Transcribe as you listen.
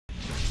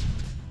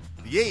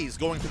The A's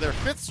going to their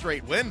 5th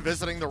straight win,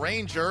 visiting the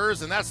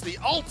Rangers, and that's the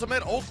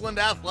ultimate Oakland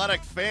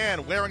Athletic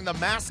fan wearing the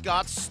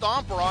mascot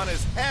stomper on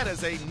his head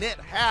as a knit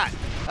hat.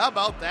 How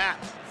about that?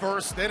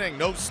 First inning,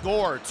 no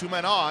score, 2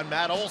 men on.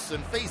 Matt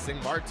Olson facing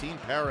Martin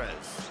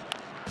Perez.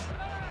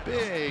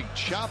 Big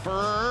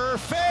chopper,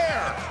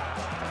 fair!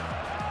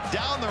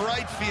 Down the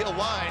right field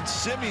line,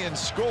 Simeon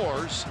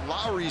scores.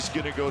 Lowry's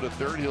going to go to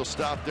third. He'll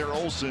stop there.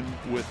 Olson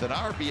with an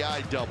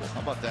RBI double.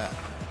 How about that?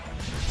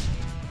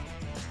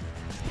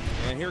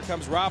 And here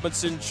comes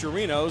Robinson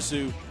Chirinos,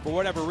 who, for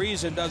whatever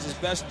reason, does his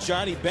best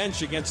Johnny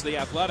bench against the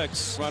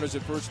Athletics. Runners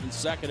at first and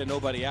second and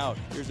nobody out.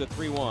 Here's the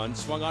 3-1.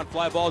 Swung on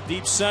fly ball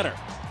deep center.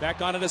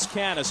 Back on it is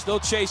Canna, still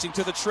chasing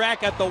to the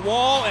track at the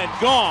wall and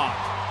gone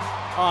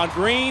on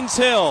Greens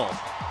Hill.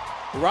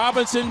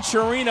 Robinson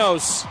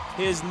Chirinos,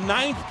 his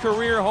 9th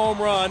career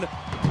home run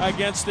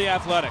against the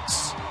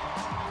Athletics.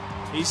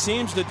 He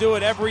seems to do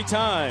it every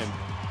time.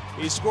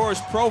 He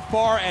scores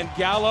Profar and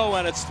Gallo,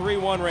 and it's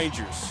 3-1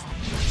 Rangers.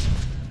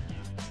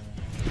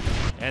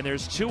 And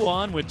there's 2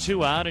 on with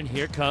 2 out, and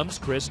here comes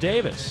Khris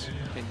Davis.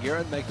 Can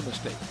Garrett make a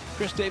mistake?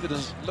 Khris Davis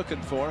is looking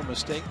for a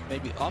mistake,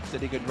 maybe up that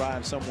he could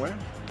drive somewhere.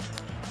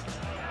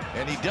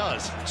 And he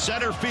does.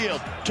 Center field.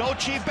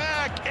 Tochi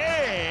back,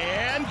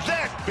 and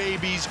that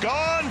baby's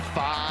gone.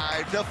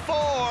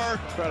 5-4.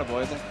 Incredible,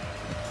 isn't it?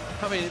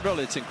 I mean,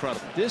 really, it's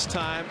incredible. This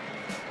time,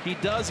 he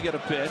does get a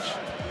pitch,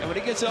 and when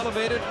he gets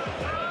elevated,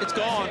 it's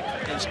gone.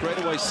 And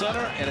straightaway center,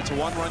 and it's a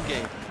 1-run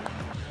game.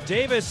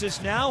 Davis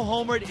is now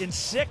homered in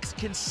 6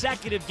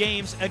 consecutive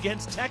games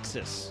against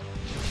Texas.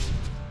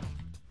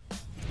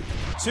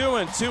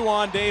 2-2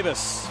 on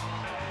Davis.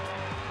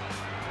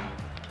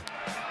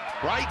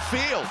 Right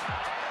field.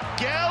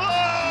 Gallo!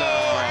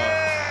 No.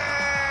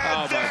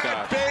 And Oh, my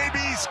God.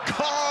 Baby's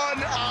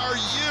gone. Are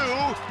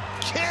you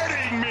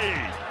kidding me?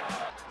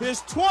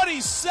 His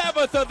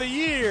 27th of the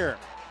year.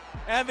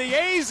 And the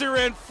A's are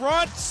in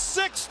front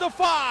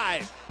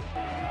 6-5.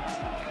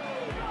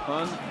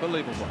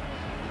 Unbelievable.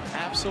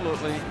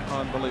 Absolutely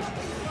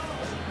unbelievable.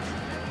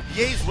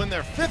 The A's win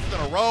their 5th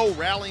in a row,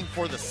 rallying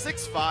for the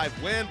 6-5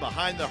 win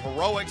behind the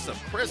heroics of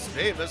Khris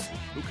Davis,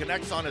 who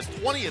connects on his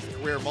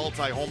 20th career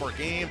multi-homer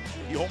game.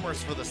 He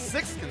homers for the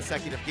 6th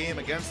consecutive game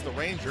against the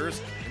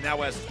Rangers, and now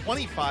has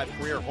 25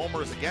 career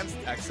homers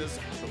against Texas,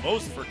 the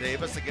most for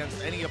Davis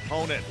against any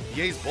opponent.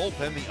 The A's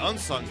bullpen, the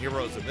unsung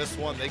heroes in this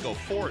one. They go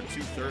 4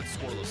 2/3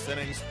 scoreless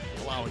innings,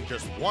 allowing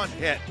just 1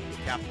 hit,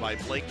 capped by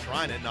Blake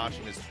Trinan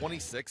notching his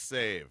 26th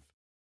save.